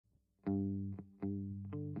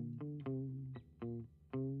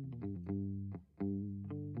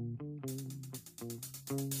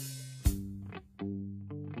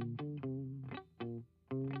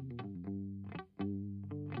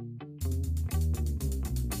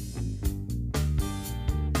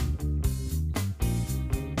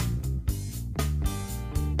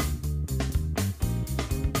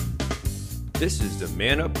This is the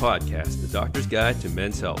Man Up Podcast, the doctor's guide to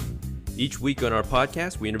men's health. Each week on our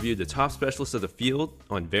podcast, we interview the top specialists of the field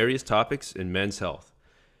on various topics in men's health.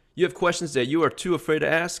 You have questions that you are too afraid to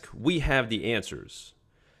ask? We have the answers.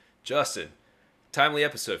 Justin, timely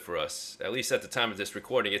episode for us, at least at the time of this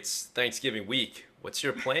recording. It's Thanksgiving week. What's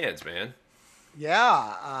your plans, man?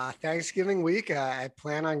 Thanksgiving week. I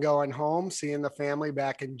plan on going home, seeing the family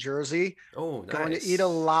back in Jersey. Oh, nice. Going to eat a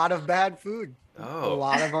lot of bad food. A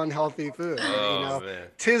lot of unhealthy food. Man.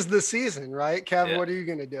 'Tis the season, right? Kev, Yeah. What are you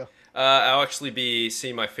going to do? I'll actually be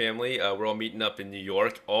seeing my family. We're all meeting up in New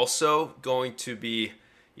York. Also going to be,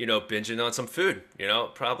 binging on some food.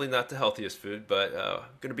 Probably not the healthiest food, but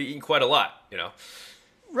going to be eating quite a lot,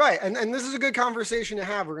 Right. And this is a good conversation to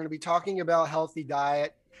have. We're going to be talking about healthy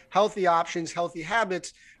diet, healthy options, healthy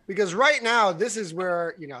habits, because right now, this is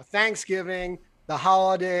where, Thanksgiving, the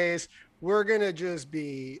holidays, we're going to just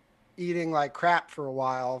be eating like crap for a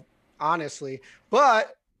while, honestly.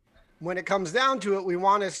 But when it comes down to it, we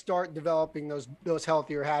want to start developing those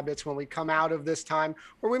healthier habits when we come out of this time,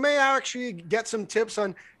 or we may actually get some tips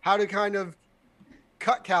on how to kind of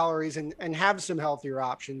cut calories and have some healthier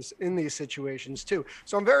options in these situations too.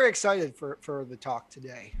 So I'm very excited for the talk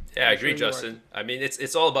today. Yeah, I agree, Justin. I mean,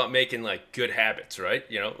 it's all about making like good habits, right?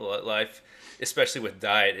 Life, especially with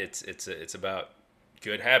diet, it's about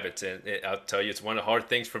good habits. And I'll tell you, it's one of the hard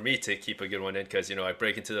things for me to keep a good one in because, I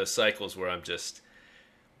break into those cycles where I'm just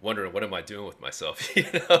wondering, what am I doing with myself?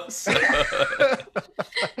 So.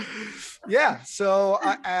 Yeah. So,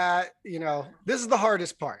 this is the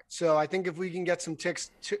hardest part. So I think if we can get some tips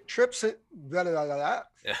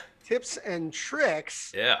and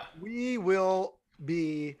tricks, we will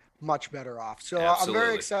be much better off. So Absolutely. I'm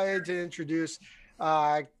very excited to introduce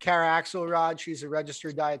Kara Axelrod. She's a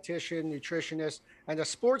registered dietitian, nutritionist, and a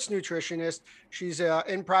sports nutritionist. She's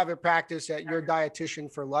in private practice at Your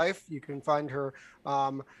Dietitian for Life. You can find her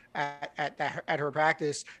at her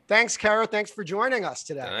practice. Thanks, Kara. Thanks for joining us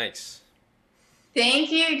today. Thanks.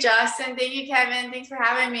 Thank you, Justin. Thank you, Kevin. Thanks for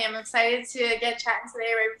having me. I'm excited to get chatting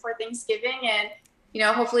today right before Thanksgiving and,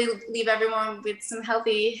 hopefully leave everyone with some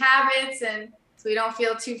healthy habits and so we don't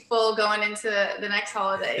feel too full going into the next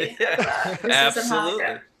holiday. Absolutely.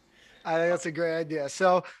 I think that's a great idea.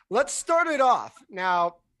 So let's start it off.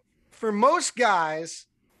 Now, for most guys,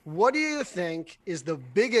 what do you think is the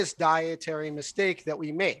biggest dietary mistake that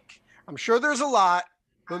we make? I'm sure there's a lot,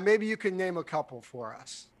 but maybe you can name a couple for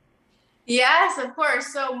us. Yes, of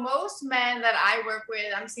course. So most men that I work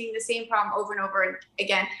with, I'm seeing the same problem over and over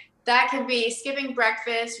again. That could be skipping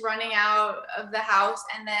breakfast, running out of the house,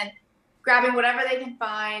 and then grabbing whatever they can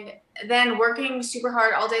find, then working super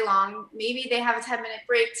hard all day long. Maybe they have a 10-minute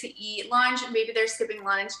break to eat lunch, and maybe they're skipping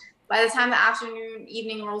lunch. By the time the afternoon,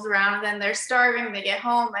 evening rolls around, then they're starving, they get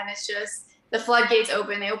home, and it's just the floodgates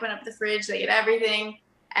open. They open up the fridge, they get everything,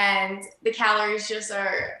 and the calories just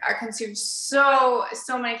are consumed so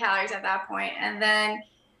many calories at that point. And then,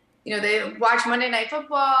 they watch Monday Night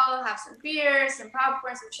Football, have some beer, some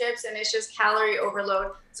popcorn, some chips, and it's just calorie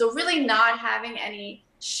overload. So really not having any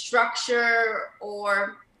structure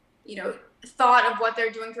or, thought of what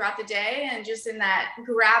they're doing throughout the day and just in that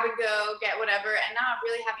grab and go, get whatever, and not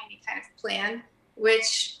really having any kind of plan,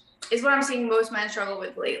 which is what I'm seeing most men struggle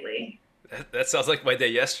with lately. That sounds like my day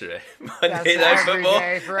yesterday. Monday Night Football,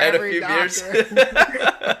 had a few beers.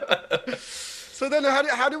 So then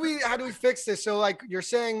how do we fix this? So like you're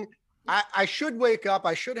saying, I should wake up,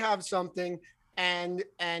 I should have something. And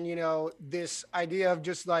this idea of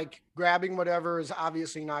just like grabbing whatever is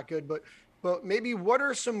obviously not good, but maybe what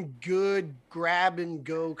are some good grab and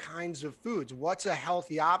go kinds of foods? What's a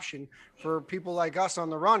healthy option for people like us on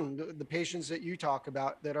the run, the patients that you talk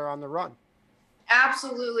about that are on the run?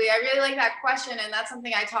 Absolutely. I really like that question. And that's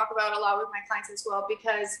something I talk about a lot with my clients as well,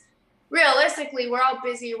 because realistically, we're all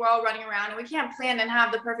busy, we're all running around, and we can't plan and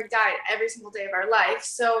have the perfect diet every single day of our life.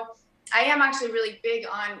 So I am actually really big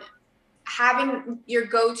on having your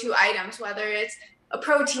go-to items, whether it's a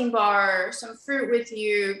protein bar, some fruit with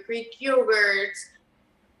you, Greek yogurt,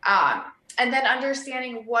 and then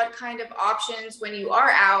understanding what kind of options when you are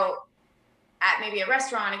out at maybe a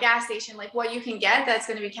restaurant, a gas station, like what you can get that's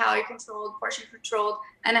going to be calorie controlled, portion controlled,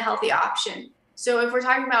 and a healthy option. So if we're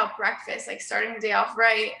talking about breakfast, like starting the day off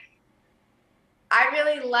right, I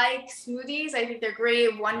really like smoothies. I think they're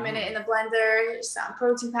great. 1 minute in the blender, some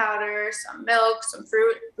protein powder, some milk, some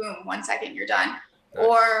fruit, boom, 1 second, you're done.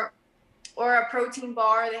 Nice. Or a protein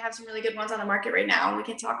bar. They have some really good ones on the market right now. And we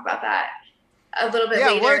can talk about that a little bit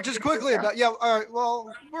later. Well, just quickly all right.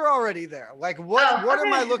 Well, we're already there. Like what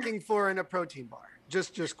am I looking for in a protein bar?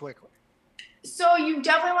 Just quickly. So you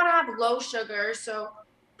definitely want to have low sugar. So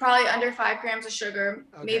probably under 5 grams of sugar,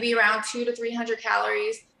 Okay. maybe around 200 to 300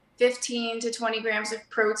 calories, 15 to 20 grams of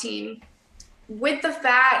protein. With the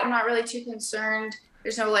fat, I'm not really too concerned.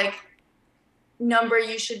 There's no like number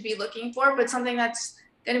you should be looking for, but something that's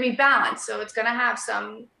going to be balanced. So it's going to have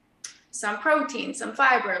some protein, some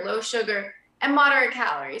fiber, low sugar, and moderate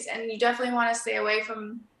calories. And you definitely want to stay away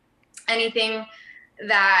from anything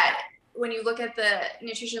that, when you look at the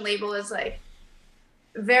nutrition label, is like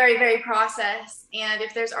very, very processed. And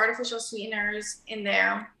if there's artificial sweeteners in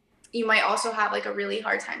there, you might also have like a really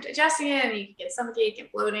hard time digesting it, and you can get stomachache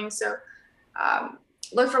and bloating. So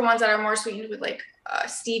look for ones that are more sweetened with like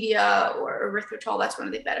stevia or erythritol. That's one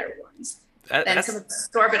of the better ones than some of the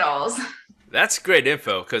sorbitols. That's great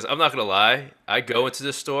info, because I'm not going to lie. I go into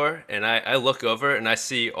the store and I look over and I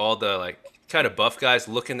see all the like kind of buff guys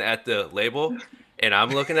looking at the label, and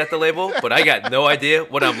I'm looking at the label, but I got no idea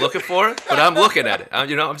what I'm looking for, but I'm looking at it.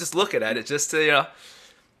 I'm just looking at it just to,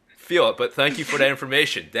 feel it. But thank you for that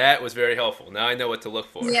information. That was very helpful. Now I know what to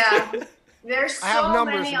look for. Yeah. There's so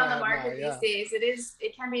many on the now, market yeah. these days.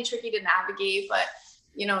 It can be tricky to navigate, but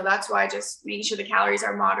that's why just making sure the calories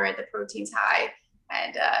are moderate, the protein's high,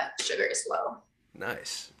 and sugar is low.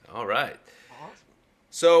 Nice. All right.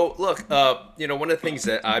 So look, one of the things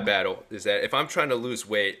that I battle is that if I'm trying to lose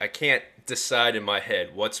weight, I can't decide in my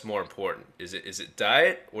head what's more important. Is it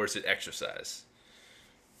diet or is it exercise?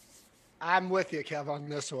 I'm with you, Kev, on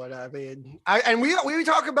this one. I mean, we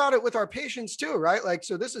talk about it with our patients too, right? Like,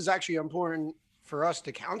 so this is actually important for us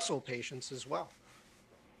to counsel patients as well.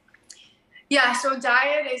 Yeah. So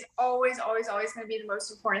diet is always, always, always going to be the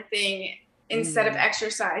most important thing instead of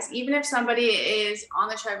exercise. Even if somebody is on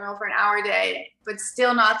the treadmill for an hour a day, but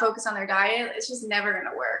still not focused on their diet, it's just never going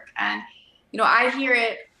to work. And, I hear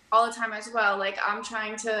it all the time as well. Like, I'm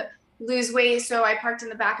trying to lose weight, so I parked in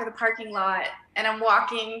the back of the parking lot and I'm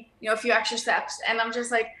walking, a few extra steps. And I'm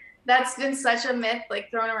just like, that's been such a myth, like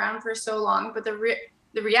thrown around for so long. But the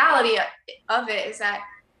reality of it is that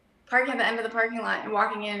parking at the end of the parking lot and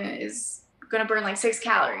walking in is going to burn like 6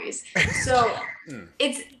 calories. So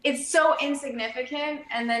it's so insignificant.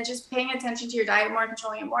 And then just paying attention to your diet more,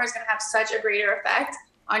 controlling it more, is going to have such a greater effect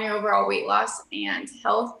on your overall weight loss and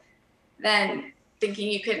health than thinking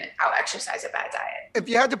you can out exercise a bad diet. If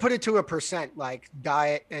you had to put it to a percent, like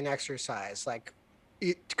diet and exercise, like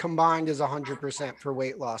it combined is 100% for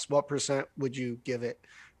weight loss, what percent would you give it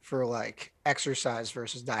for like exercise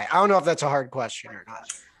versus diet? I don't know if that's a hard question or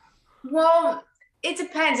not. Well, it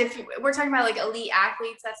depends. If we're talking about like elite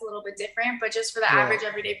athletes, that's a little bit different, but just for the average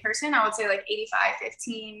everyday person, I would say like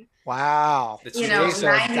 85-15. Wow.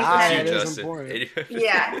 90-10. Diet is important.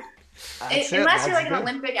 Yeah. Unless you're like an good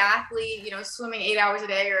Olympic athlete, swimming 8 hours a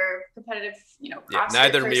day, or competitive, CrossFit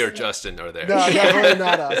neither me or person. Justin are there. No, definitely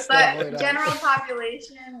not us. But general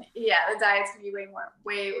population, the diet's gonna be way more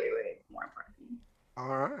important.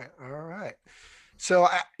 All right. So,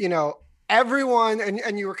 everyone,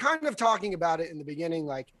 and you were kind of talking about it in the beginning,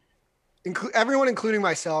 like everyone, including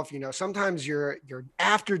myself, sometimes you're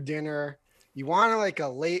after dinner, you want like a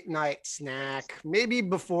late night snack, maybe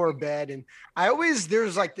before bed. And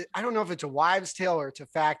there's like, I don't know if it's a wives' tale or it's a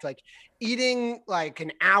fact, like eating like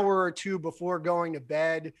an hour or two before going to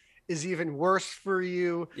bed is even worse for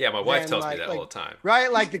you. Yeah, my wife tells me that all the time. Right?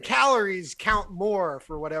 Like the calories count more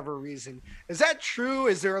for whatever reason. Is that true?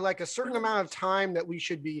 Is there like a certain amount of time that we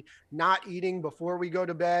should be not eating before we go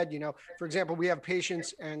to bed? For example, we have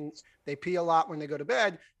patients and they pee a lot when they go to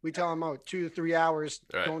bed. We tell them, 2 to 3 hours,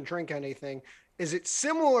 don't drink anything. Is it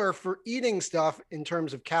similar for eating stuff in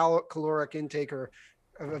terms of caloric intake, or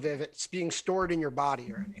if it's being stored in your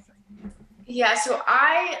body or anything? Yeah, so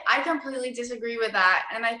I completely disagree with that.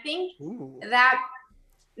 And I think that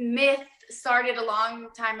myth started a long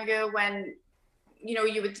time ago when,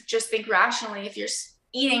 you would just think rationally, if you're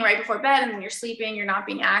eating right before bed and then you're sleeping, you're not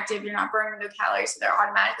being active, you're not burning no calories, so they're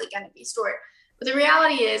automatically going to be stored. But the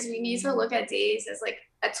reality is we need to look at days as like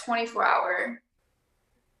a 24-hour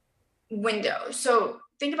window. So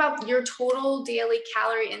think about your total daily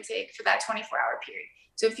calorie intake for that 24-hour period.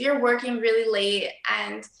 So if you're working really late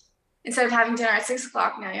and instead of having dinner at 6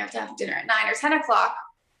 o'clock, now you have to have dinner at 9 or 10 o'clock,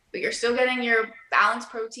 but you're still getting your balanced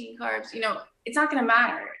protein, carbs, it's not going to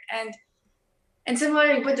matter. And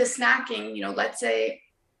similarly with the snacking,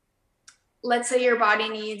 let's say your body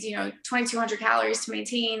needs, 2,200 calories to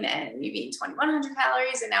maintain, and you've eaten 2,100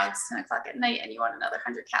 calories, and now it's 10 o'clock at night and you want another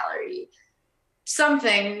 100 calorie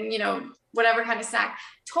something, whatever kind of snack,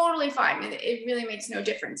 totally fine. It really makes no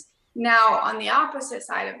difference. Now, on the opposite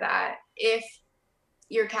side of that, if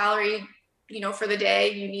your calorie, for the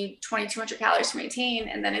day, you need 2,200 calories to maintain,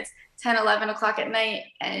 and then it's 10, 11 o'clock at night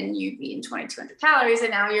and you've eaten 2,200 calories, and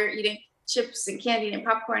now you're eating chips and candy and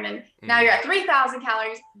popcorn, and now you're at 3,000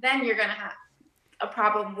 calories, then you're going to have a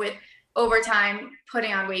problem with over time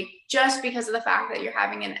putting on weight, just because of the fact that you're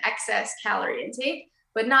having an excess calorie intake,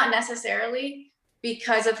 but not necessarily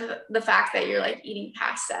because of the fact that you're like eating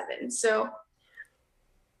past 7. So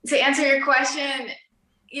to answer your question,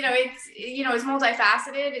 it's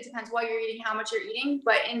multifaceted. It depends what you're eating, how much you're eating,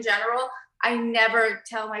 but in general, I never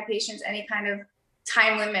tell my patients any kind of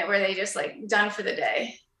time limit where they just like done for the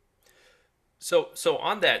day. So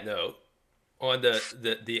on that note, on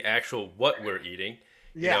the actual what we're eating,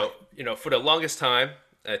 for the longest time,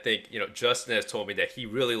 I think, Justin has told me that he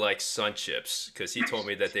really likes Sun Chips because he told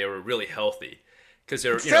me that they were really healthy because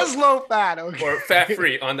they're, says low fat, okay, or fat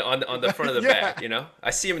free on the front of the bag.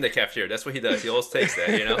 I see him in the cafeteria. That's what he does. He always takes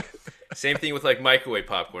that. Same thing with like microwave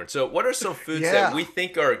popcorn. So what are some foods that we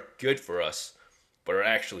think are good for us, but are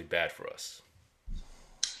actually bad for us?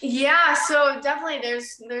 Yeah, so definitely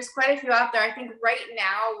there's quite a few out there. I think right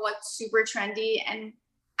now what's super trendy, and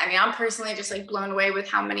I mean, I'm personally just like blown away with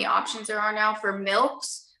how many options there are now for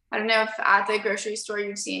milks. I don't know if at the grocery store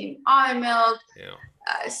you've seen almond milk,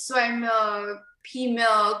 soy milk, pea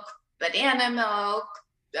milk, banana milk,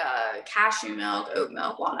 cashew milk, oat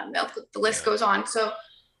milk, walnut milk, the list goes on. So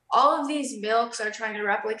all of these milks are trying to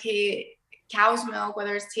replicate cow's milk,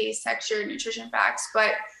 whether it's taste, texture, nutrition facts,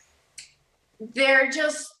 but they're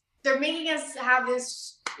making us have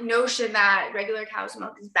this notion that regular cow's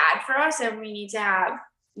milk is bad for us and we need to have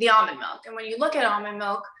the almond milk. And when you look at almond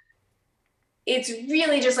milk, it's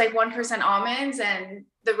really just like 1% almonds and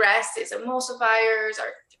the rest is emulsifiers,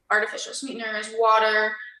 artificial sweeteners,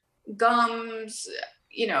 water, gums,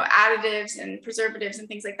 additives and preservatives and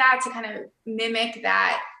things like that to kind of mimic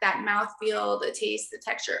that mouthfeel, the taste, the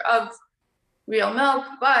texture of real milk,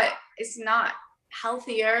 but it's not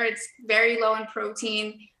healthier. It's very low in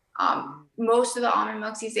protein. Most of the almond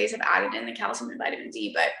milks these days have added in the calcium and vitamin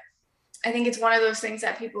D, but I think it's one of those things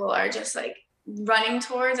that people are just like running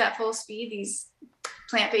towards at full speed, these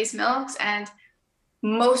plant-based milks, and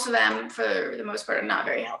most of them for the most part are not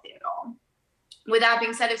very healthy at all. With that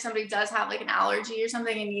being said, if somebody does have like an allergy or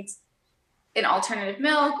something and needs an alternative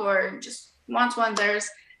milk or just wants one, there's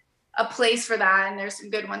a place for that, and there's some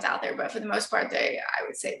good ones out there, but for the most part, I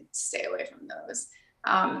would say stay away from those.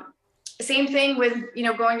 Same thing with,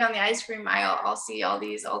 going down the ice cream aisle, I'll see all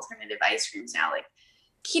these alternative ice creams now, like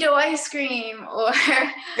keto ice cream or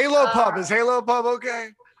Halo Pub. Is Halo Pub okay?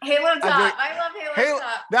 Halo Top. I love Halo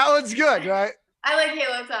Top. That one's good, right? I like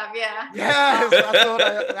Halo Top, yeah. Yes,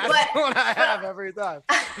 that's what I have every time.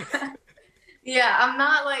 Yeah, I'm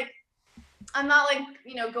not like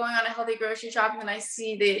going on a healthy grocery shop and then I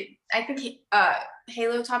see I think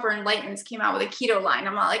Halo Top or Enlighten's came out with a keto line.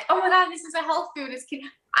 I'm not like, oh my God, this is a health food. It's keto.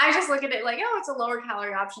 I just look at it like, oh, it's a lower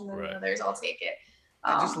calorie option than the others. I'll take it.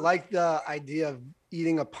 I just like the idea of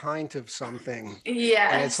eating a pint of something.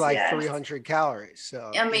 Yeah. And it's like 300 calories. So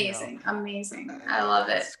amazing. I love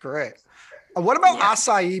it. It's great. What about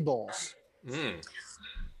acai bowls?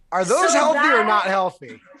 Are those healthy or not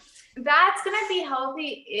healthy? That's going to be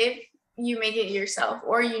healthy if you make it yourself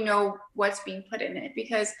or what's being put in it,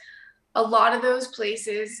 because a lot of those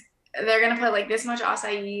places, they're going to put like this much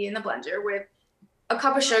acai in the blender with a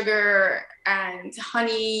cup of sugar and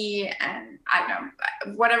honey and I don't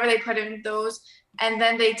know, whatever they put in those. And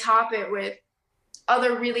then they top it with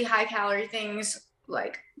other really high calorie things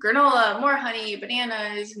like granola, more honey,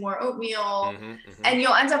 bananas, more oatmeal. And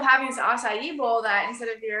you'll end up having this acai bowl that instead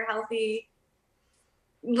of your healthy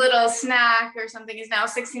little snack or something is now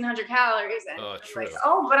 1,600 calories. And like,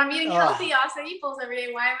 but I'm eating healthy acai bowls every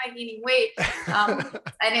day. Why am I gaining weight?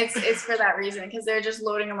 And it's for that reason, because they're just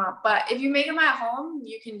loading them up. But if you make them at home,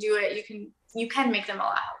 you can do it. You can make them a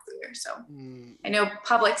lot healthier. So I know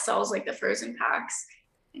Publix sells like the frozen packs,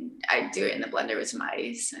 and I do it in the blender with some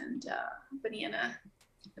ice and banana.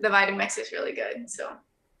 The Vitamix is really good. So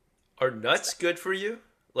are nuts good for you?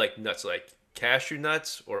 Like nuts, like cashew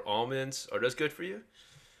nuts or almonds, are those good for you?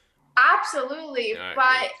 Absolutely.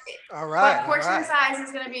 But portion size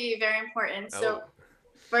is going to be very important. So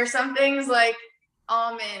for some things like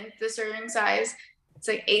almond, the serving size, it's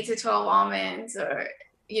like 8 to 12 almonds or,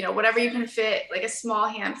 whatever you can fit, like a small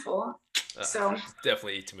handful. So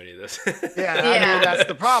definitely eat too many of those. I mean, that's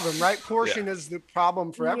the problem, right? Portion is the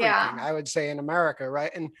problem for everything, I would say, in America, right?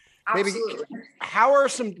 And maybe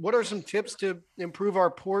what are some tips to improve our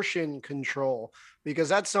portion control? Because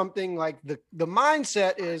that's something like the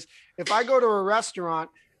mindset is, if I go to a restaurant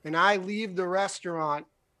and I leave the restaurant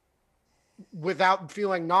without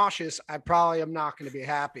feeling nauseous, I probably am not going to be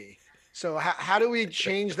happy. So how do we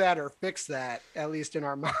change that or fix that, at least in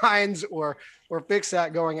our minds, or fix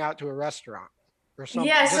that going out to a restaurant or something?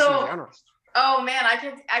 Yeah, just so in general? oh man,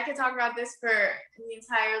 I could talk about this for the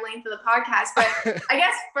entire length of the podcast, but I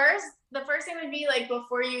guess the first thing would be like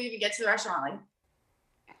before you even get to the restaurant, like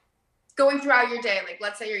going throughout your day, like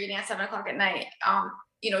let's say you're eating at 7:00 at night,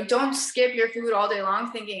 don't skip your food all day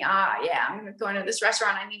long thinking, yeah, I'm gonna go into this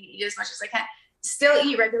restaurant, I need to eat as much as I can. Still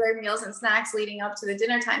eat regular meals and snacks leading up to the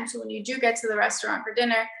dinner time. So when you do get to the restaurant for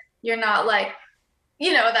dinner, you're not like,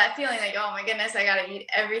 that feeling like, oh my goodness, I gotta eat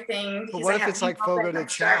everything. But what if it's like Fogo de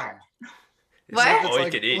Chao? What? All you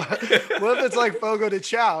can eat. What if it's like Fogo de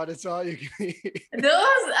Chao and it's all you can eat?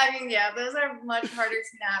 Those are much harder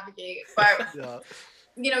to navigate. But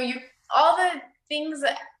yeah. All the things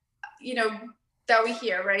that that we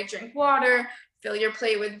hear, right? Drink water, fill your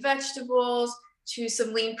plate with vegetables, choose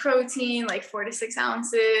some lean protein, like 4 to 6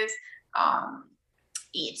 ounces,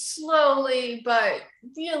 eat slowly, but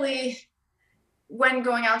really when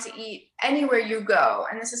going out to eat, anywhere you go,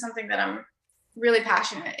 and this is something that I'm really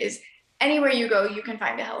passionate, is anywhere you go, you can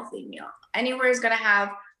find a healthy meal. Anywhere is going to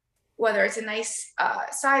have, whether it's a nice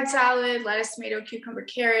side salad, lettuce, tomato, cucumber,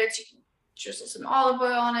 carrots, you can drizzle some olive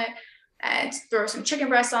oil on it and throw some chicken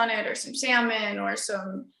breast on it or some salmon or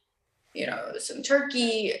some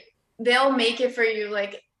turkey. They'll make it for you.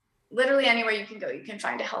 Like literally anywhere you can go, you can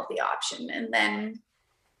find a healthy option. And then,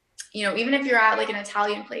 even if you're at like an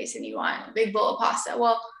Italian place and you want a big bowl of pasta,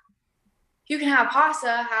 well, you can have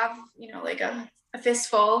pasta, have, like a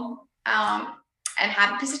fistful, and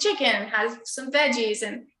have a piece of chicken, have some veggies,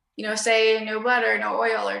 and, say no butter, no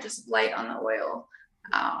oil, or just light on the oil.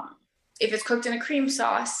 If it's cooked in a cream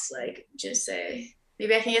sauce, like just say,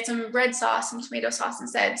 maybe I can get some red sauce, some tomato sauce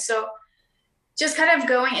instead. So just kind of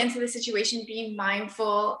going into the situation, being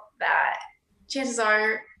mindful that chances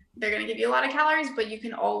are they're going to give you a lot of calories, but you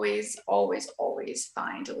can always, always, always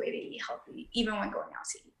find a way to eat healthy, even when going out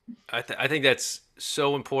to eat. I think that's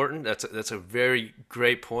so important. That's a very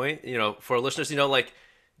great point. For our listeners, like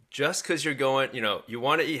just because you're going, you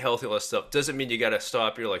want to eat healthy, all that stuff, doesn't mean you got to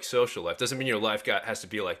stop your like social life. Doesn't mean your life has to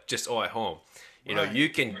be like just at home. Right. You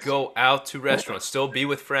can go out to restaurants, still be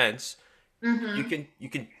with friends. Mm-hmm. You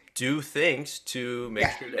can do things to make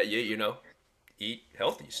sure that you eat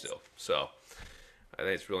healthy still. So I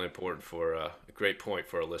think it's really important for a great point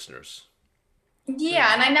for our listeners.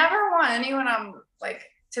 Yeah, and I never want anyone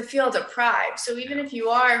to feel deprived. So even if you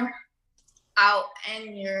are out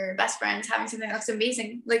and your best friend's having something that's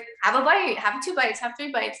amazing, like have a bite, have 2 bites, have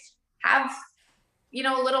 3 bites, have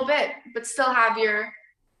a little bit, but still have your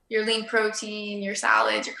lean protein, your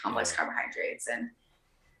salads, your complex carbohydrates,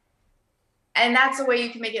 and that's the way you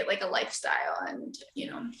can make it like a lifestyle. And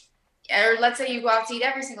or let's say you go out to eat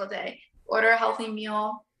every single day, order a healthy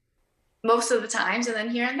meal most of the times, and then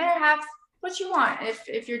here and there have what you want.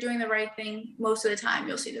 If you're doing the right thing most of the time,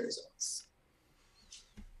 you'll see the results.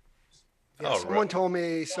 Yeah, someone told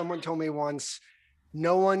me once,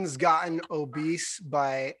 no one's gotten obese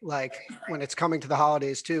by like when it's coming to the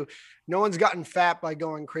holidays too. No one's gotten fat by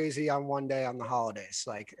going crazy on one day on the holidays.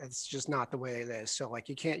 Like it's just not the way it is. So like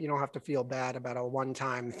you don't have to feel bad about a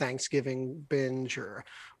one-time Thanksgiving binge or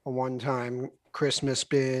a one-time Christmas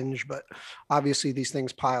binge, but obviously these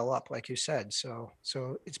things pile up, like you said. So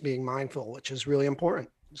it's being mindful, which is really important.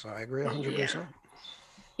 So I agree 100%.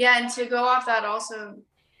 Yeah, and to go off that also,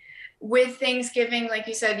 with Thanksgiving, like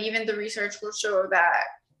you said, even the research will show that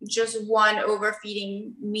just one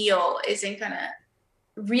overfeeding meal isn't going to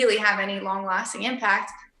really have any long-lasting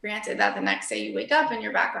impact. Granted that the next day you wake up and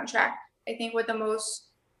you're back on track. I think what the most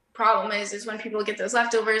problem is when people get those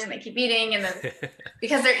leftovers and they keep eating, and then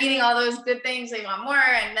because they're eating all those good things, they want more,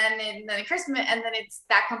 and then Christmas, and then it's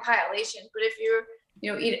that compilation. But if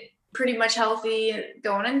you eat pretty much healthy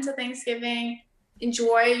going into Thanksgiving,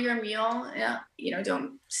 enjoy your meal,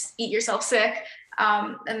 don't eat yourself sick,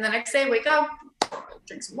 and the next day wake up,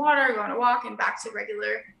 drink some water, go on a walk, and back to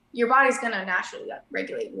regular. Your body's going to naturally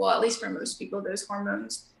regulate. Well, at least for most people, those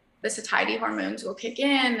hormones, the satiety hormones will kick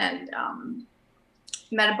in, and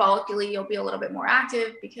metabolically you'll be a little bit more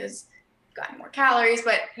active because you've gotten more calories.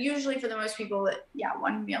 But usually for the most people,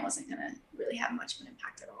 one meal isn't going to really have much of an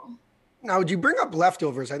impact at all. Now, would you bring up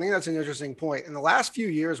leftovers? I think that's an interesting point. In the last few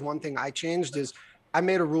years, one thing I changed is I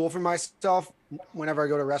made a rule for myself. Whenever I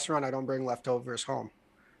go to a restaurant, I don't bring leftovers home.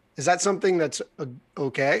 Is that something that's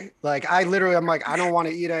okay? Like I'm like, I don't want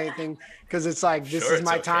to eat anything because it's like, this is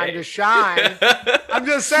my time to shine. I'm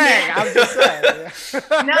just saying. No,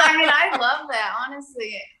 I mean, I love that,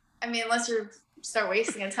 honestly. I mean, unless you start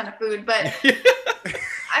wasting a ton of food, but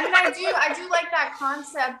I mean, I do like that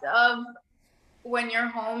concept of when you're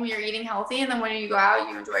home, you're eating healthy. And then when you go out,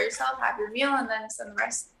 you enjoy yourself, have your meal, and then send the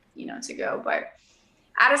rest, to go. But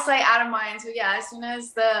out of sight, out of mind. So yeah, as soon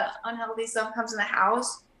as the unhealthy stuff comes in the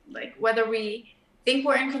house, like whether we think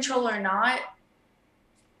we're in control or not,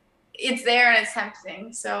 it's there and it's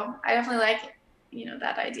tempting. So I definitely like,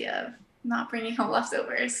 that idea of not bringing home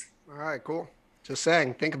leftovers. All right, cool. Just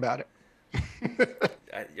saying, think about it.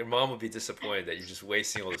 Your mom would be disappointed that you're just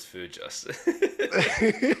wasting all this food, Justin.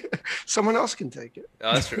 Someone else can take it.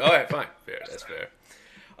 Oh, that's true. All right, fine. Fair. That's fair.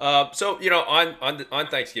 So, on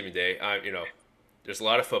Thanksgiving Day, there's a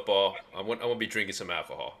lot of football. I'm going to be drinking some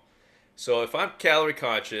alcohol. So if I'm calorie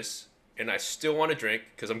conscious and I still want to drink,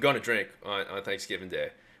 because I'm going to drink on Thanksgiving Day,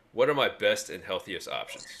 what are my best and healthiest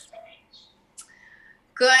options?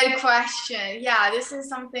 Good question. Yeah, this is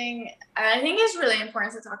something I think is really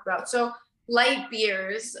important to talk about. So light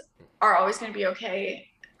beers are always going to be okay.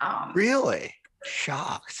 Really?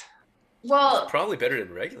 Shocked. Well, it's probably better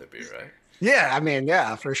than regular beer, right? Yeah, I mean,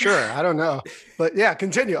 yeah, for sure. I don't know. But yeah,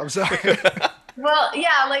 continue. I'm sorry. Well,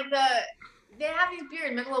 yeah, like they have these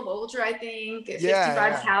beers, Michelob Ultra, I think,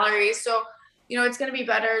 55 calories. So, it's going to be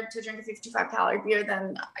better to drink a 55-calorie beer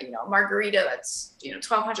than, a margarita that's,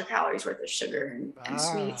 1,200 calories worth of sugar and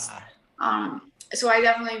sweets. So I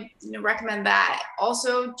definitely, recommend that.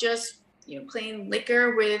 Also, just, plain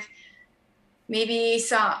liquor with maybe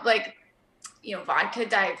some, like, vodka,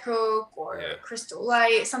 Diet Coke, or Crystal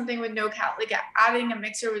Light, something with no like adding a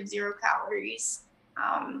mixer with 0 calories.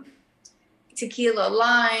 Tequila,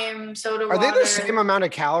 lime, soda water. Are they the same amount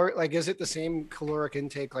of calorie? Like, is it the same caloric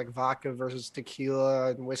intake, like vodka versus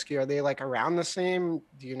tequila and whiskey? Are they like around the same?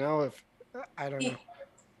 Do you know if, I don't know.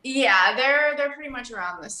 Yeah, they're pretty much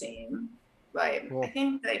around the same. Like, cool. I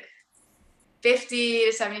think like 50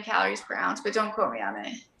 to 70 calories per ounce, but don't quote me on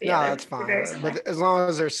it. But no, that's fine. But as long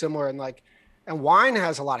as they're similar and wine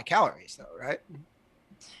has a lot of calories though, right?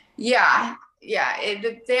 Yeah.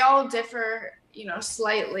 They all differ,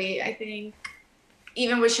 slightly. I think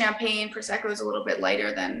even with champagne, Prosecco is a little bit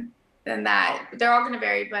lighter than that. They're all going to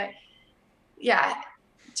vary, but yeah,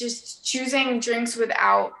 just choosing drinks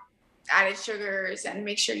without added sugars and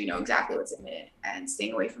make sure you know exactly what's in it, and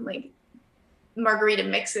staying away from like margarita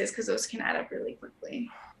mixes because those can add up really quickly.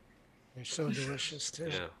 They're so delicious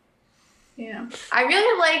too. Yeah. I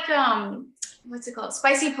really like what's it called?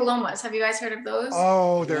 Spicy palomas. Have you guys heard of those?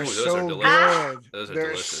 Oh, they're so good. Those are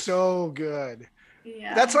they're delicious. So good.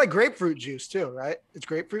 Yeah. That's like grapefruit juice too, right? It's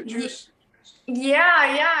grapefruit juice.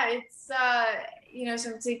 Yeah. It's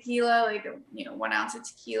some tequila, like 1 ounce of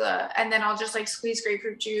tequila, and then I'll just like squeeze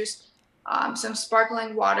grapefruit juice, some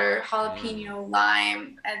sparkling water, jalapeno,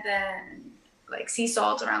 lime, and then like sea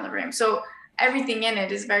salt around the rim. So everything in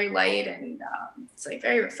it is very light and it's like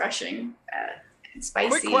very refreshing and spicy.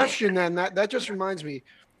 Quick question then, that just reminds me,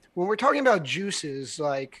 when we're talking about juices,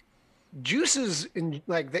 like juices in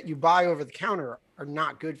like that you buy over the counter are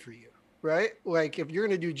not good for you, right? Like if you're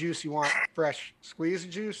going to do juice, you want fresh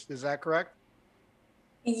squeezed juice. Is that correct?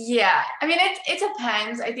 Yeah. I mean, it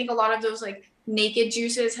depends. I think a lot of those like naked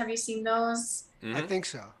juices, have you seen those? Mm-hmm. I think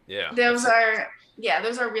so. Yeah. Those are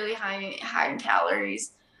really high in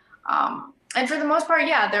calories. And for the most part,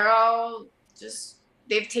 they're all just,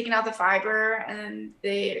 they've taken out the fiber and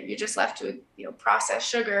you're just left with, processed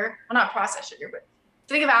sugar. Well, not processed sugar, but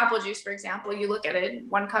think of apple juice, for example. You look at it,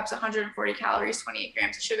 1 cup's 140 calories, 28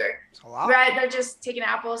 grams of sugar. It's a lot. Right? They're just take an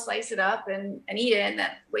apple, slice it up and eat it. And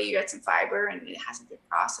that way you get some fiber and it hasn't been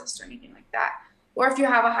processed or anything like that. Or if you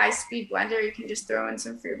have a high-speed blender, you can just throw in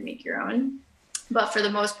some fruit and make your own. But for the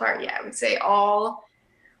most part, I would say all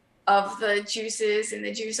of the juices in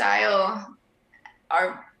the juice aisle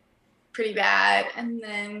are pretty bad. And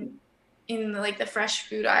then in the fresh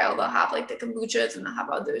food aisle, they'll have like the kombuchas and they'll have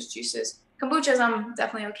all those juices. Kombuchas, I'm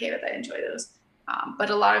definitely okay with. I enjoy those. But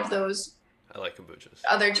a lot of those, I like kombuchas.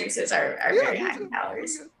 Other juices are very high in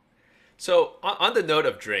calories. So on the note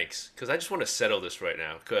of drinks, because I just want to settle this right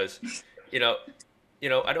now, because,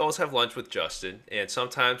 I'd always have lunch with Justin, and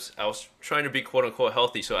sometimes I was trying to be quote unquote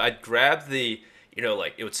healthy. So I'd grab the,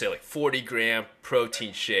 it would say like 40 gram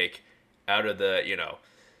protein shake out of the,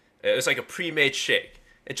 it was like a pre-made shake.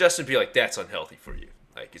 And Justin would be like, that's unhealthy for you.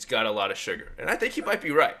 Like, it's got a lot of sugar. And I think he might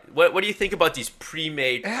be right. What do you think about these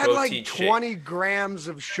pre-made protein shakes? It had like 20 grams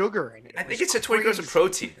of sugar in it. I think it said 20 grams of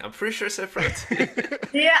protein. I'm pretty sure it said protein.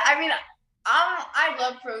 Yeah, I mean, I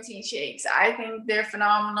love protein shakes. I think they're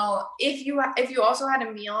phenomenal. If you also had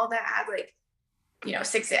a meal that had like,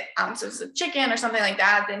 6 ounces of chicken or something like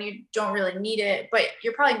that, then you don't really need it. But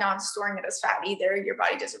you're probably not storing it as fat either. Your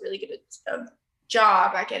body does a really good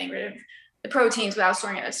job at getting rid of the proteins without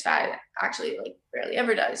storing it as fat. It actually like barely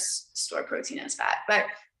ever does store protein as fat. But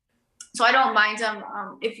so I don't mind them.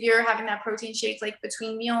 If you're having that protein shake like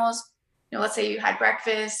between meals, let's say you had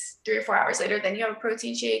breakfast, 3 or 4 hours later, then you have a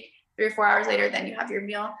protein shake, 3 or 4 hours later, then you have your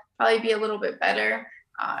meal, probably be a little bit better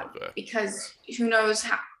because who knows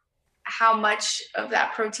how much of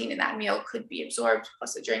that protein in that meal could be absorbed.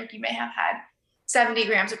 Plus a drink, you may have had 70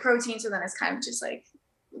 grams of protein. So then it's kind of just like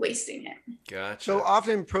wasting it. Gotcha. So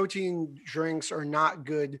often protein drinks are not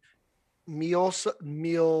good meal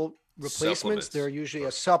replacements. They're usually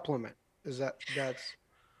a supplement. That's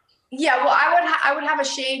Yeah, well, I would have a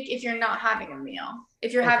shake if you're not having a meal.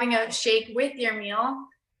 If you're having a shake with your meal,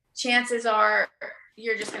 chances are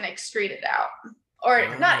you're just going to excrete it out.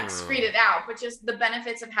 Or not excrete it out, but just the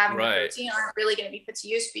benefits of having the protein aren't really going to be put to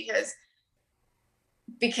use because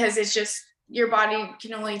it's just your body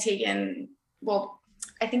can only take in, well,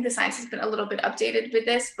 I think the science has been a little bit updated with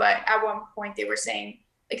this, but at one point they were saying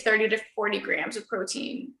like 30 to 40 grams of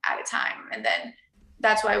protein at a time. And then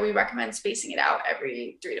that's why we recommend spacing it out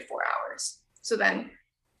every 3 to 4 hours. So then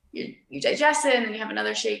you digest it and then you have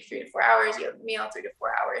another shake 3 to 4 hours, you have a meal 3 to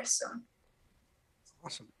 4 hours. So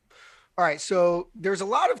awesome. All right. So there's a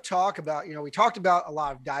lot of talk about, we talked about a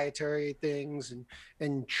lot of dietary things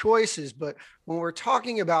and choices, but when we're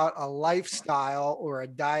talking about a lifestyle or a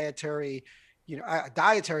dietary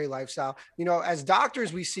lifestyle, as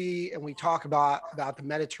doctors, we see, and we talk about the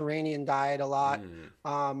Mediterranean diet a lot,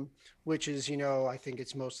 which is, I think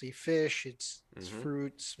it's mostly fish, it's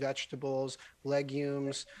fruits, vegetables,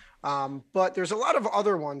 legumes. But there's a lot of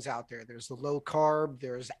other ones out there. There's the low carb,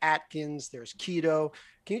 there's Atkins, there's keto.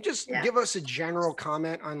 Can you just give us a general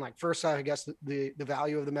comment on, like, first, I guess, the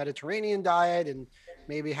value of the Mediterranean diet and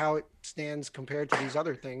maybe how it stands compared to these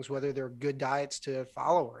other things, whether they're good diets to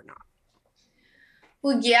follow or not?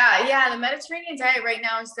 Well, yeah. The Mediterranean diet right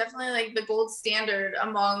now is definitely like the gold standard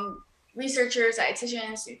among researchers,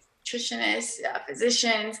 dietitians, nutritionists,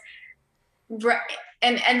 physicians.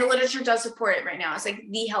 And the literature does support it right now. It's like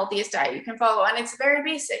the healthiest diet you can follow. And it's very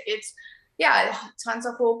basic. It's, tons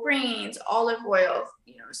of whole grains, olive oil,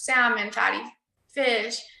 salmon, fatty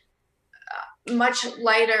fish, much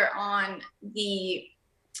lighter on the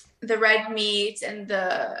red meat and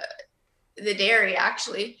the dairy,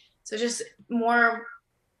 actually. So just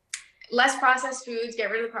less processed foods, get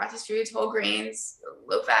rid of the processed foods, whole grains,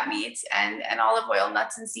 low fat meats, and olive oil,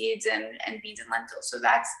 nuts and seeds, and beans and lentils. So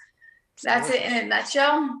that's it in a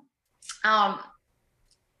nutshell.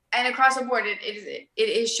 And across the board, it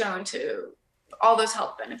is shown to all those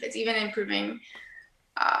health benefits, even improving,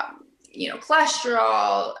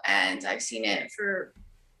 cholesterol. And I've seen it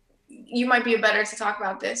you might be better to talk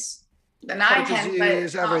about this than I can.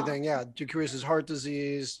 Disease, everything. Decreases heart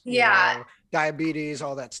disease. Diabetes,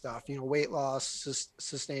 all that stuff, weight loss,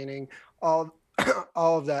 sustaining, all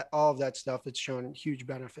of that stuff. It's shown huge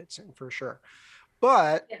benefits in, for sure.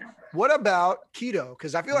 But what about keto?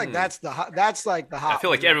 Because I feel like that's like the hot. I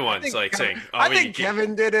feel like everyone's saying. I think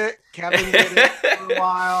Kevin did it. Kevin did it for a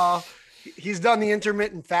while. He's done the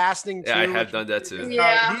intermittent fasting too. Yeah, I have done that too.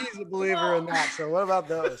 Yeah, he's a believer in that. So what about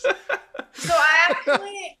those? So I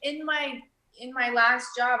actually, in my last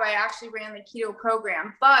job, I actually ran the keto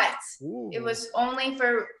program, but it was only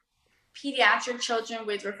for pediatric children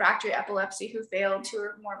with refractory epilepsy who failed 2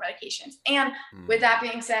 or more medications. And with that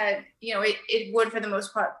being said, it would for the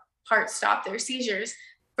most part stop their seizures.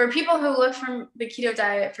 For people who look for the keto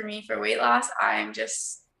diet for me for weight loss, I'm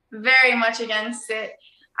just very much against it.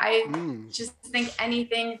 I just think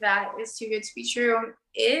anything that is too good to be true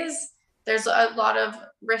there's a lot of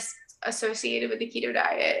risks associated with the keto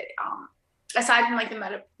diet. Aside from like the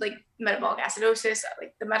metabolic acidosis,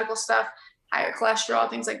 like the medical stuff, higher cholesterol,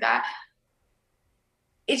 things like that,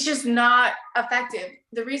 it's just not effective.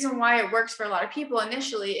 The reason why it works for a lot of people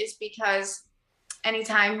initially is because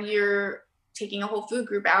anytime you're taking a whole food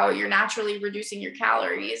group out, you're naturally reducing your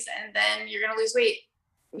calories, and then you're going to lose weight.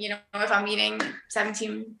 If I'm eating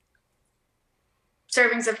 17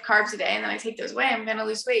 servings of carbs a day and then I take those away, I'm going to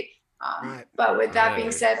lose weight. But with that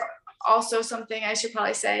being said, also something I should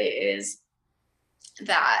probably say is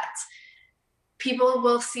that people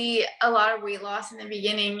will see a lot of weight loss in the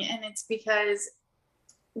beginning, and it's because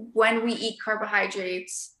when we eat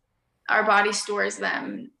carbohydrates, our body stores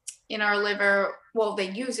them in our liver. Well, they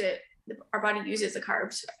use it. Our body uses the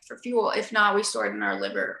carbs for fuel. If not, we store it in our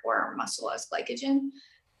liver or our muscle as glycogen.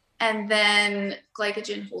 And then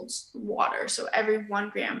glycogen holds water. So every 1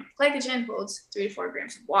 gram of glycogen holds 3 to 4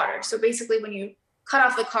 grams of water. So basically, when you cut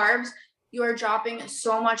off the carbs, you are dropping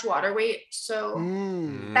so much water weight so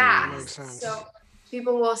fast. So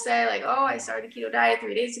people will say like, oh, I started a keto diet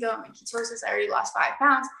 3 days ago. I'm in ketosis. I already lost 5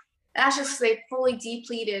 pounds. And that's just they fully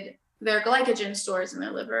depleted their glycogen stores in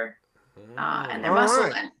their liver and their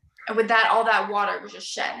muscle. And with that, all that water was just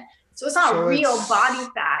shed. So it's not real body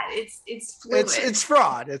fat. It's fluid. It's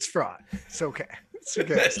fraud. It's fraud. It's okay. It's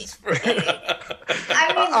okay.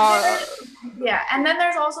 I mean, yeah. And then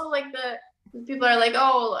there's also like the people are like,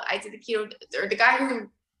 oh, I did the keto, or the guy who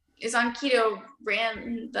is on keto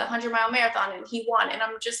ran the 100-mile marathon and he won. And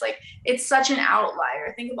I'm just like, it's such an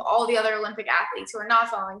outlier. Think of all the other Olympic athletes who are not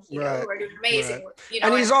following keto, who are doing amazing. Right. You know,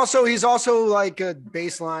 and he's also like a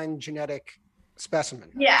baseline genetic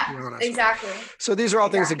specimen. Yeah, exactly. So these are all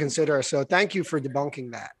things to consider. So thank you for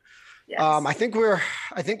debunking that. Yes. I think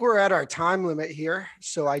we're at our time limit here.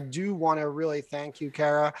 So I do want to really thank you,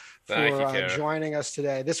 Kara, for joining us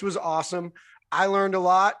today. This was awesome. I learned a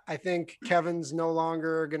lot. I think Kevin's no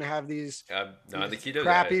longer going to have these not the keto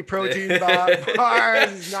crappy diet. protein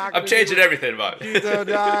bars. I'm changing everything about it. Keto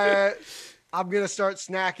diet. I'm going to start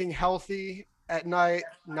snacking healthy at night,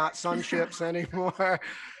 not sun chips anymore.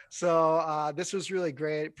 So this was really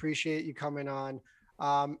great. Appreciate you coming on.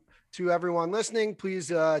 To everyone listening, please,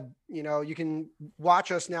 you can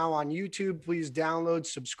watch us now on YouTube. Please download,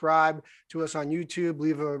 subscribe to us on YouTube,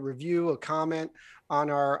 leave a review, a comment on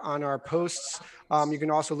our posts. You can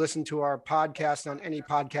also listen to our podcast on any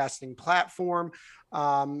podcasting platform,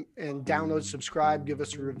 and download, subscribe, give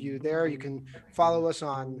us a review there. You can follow us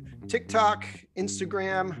on TikTok,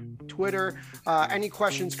 Instagram, Twitter. Any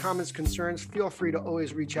questions, comments, concerns, feel free to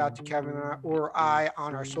always reach out to Kevin or I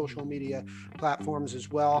on our social media platforms as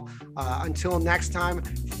well. Until next time,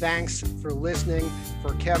 thanks for listening.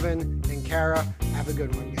 For Kevin and Kara, have a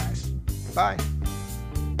good one, guys. Bye.